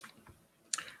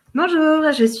Bonjour,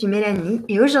 je suis Mélanie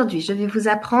et aujourd'hui je vais vous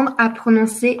apprendre à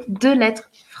prononcer deux lettres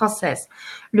françaises,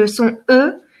 le son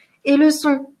E et le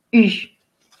son U.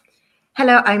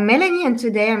 Hello, I'm Melanie and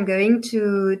today I'm going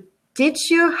to teach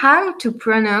you how to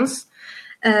pronounce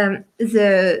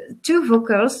the two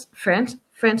vocals, French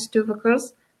two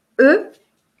vocals, E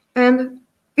and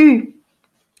U.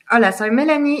 Hola, soy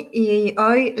Melanie y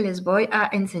hoy les voy a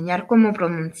enseñar cómo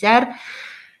pronunciar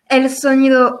el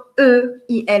sonido E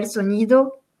y el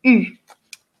sonido U.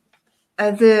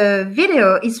 The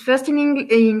video is first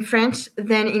in French,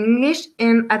 then in English,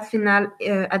 and at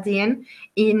the end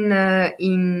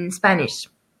in Spanish.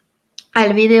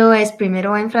 El video es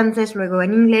primero en francés, luego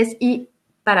en inglés y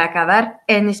para acabar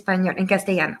en español, en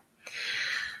castellano.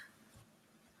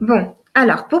 Bon,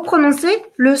 alors pour prononcer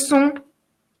le son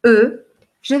E,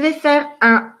 je vais faire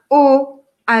un O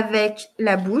avec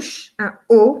la bouche, un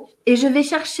O, et je vais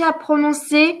chercher à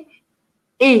prononcer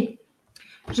E.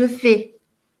 Je fais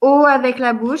O avec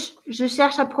la bouche, je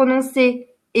cherche à prononcer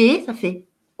E, ça fait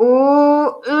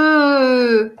O,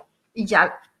 E.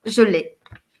 Je l'ai.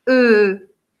 E.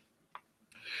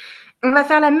 On va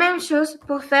faire la même chose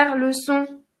pour faire le son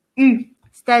U,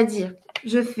 c'est-à-dire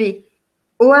je fais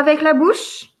O avec la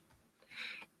bouche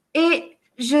et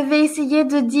je vais essayer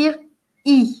de dire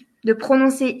I, de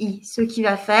prononcer I, ce qui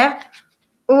va faire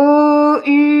O,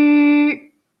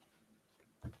 U.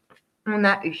 On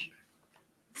a U.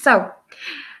 So,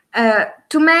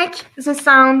 to make the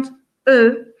sound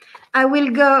E, I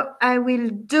will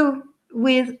do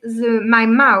with my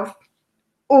mouth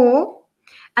O.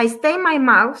 I stay my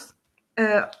mouth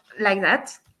like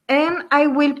that, and I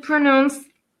will pronounce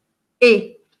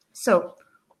E. So,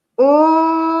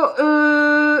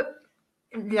 O,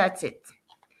 that's it.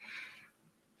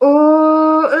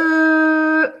 O,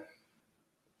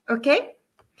 okay?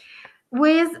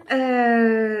 With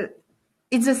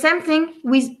it's the same thing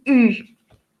with U.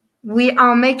 We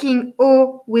are making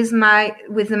O with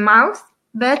the mouth,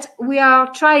 but we are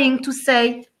trying to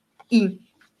say I.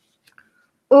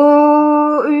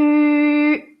 O,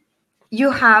 U. You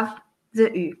have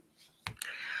the U.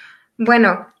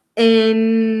 Bueno,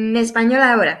 en español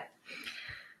ahora.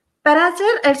 Para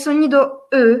hacer el sonido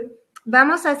E,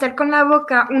 vamos a hacer con la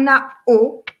boca una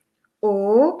O,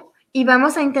 y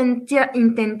vamos a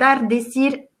intentar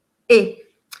decir E.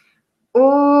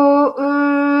 O,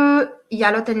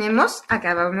 ya lo tenemos,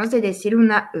 acabamos de decir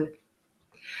una E.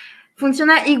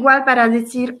 Funciona igual para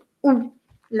decir U,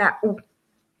 la U.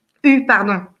 U.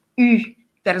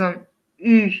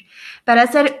 Para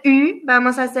hacer U,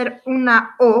 vamos a hacer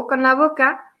una O con la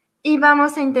boca y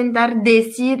vamos a intentar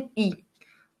decir I.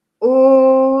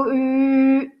 O,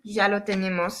 U, ya lo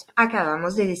tenemos,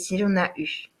 acabamos de decir una U.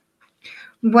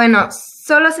 Bueno,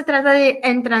 solo se trata de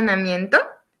entrenamiento,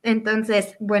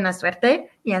 entonces buena suerte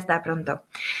y hasta pronto.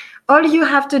 All you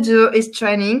have to do is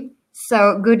training,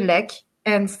 so good luck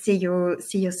and see you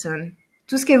soon.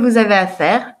 Tout ce que vous avez à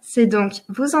faire, c'est donc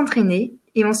vous entraîner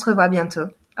et on se revoit bientôt.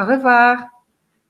 Au revoir!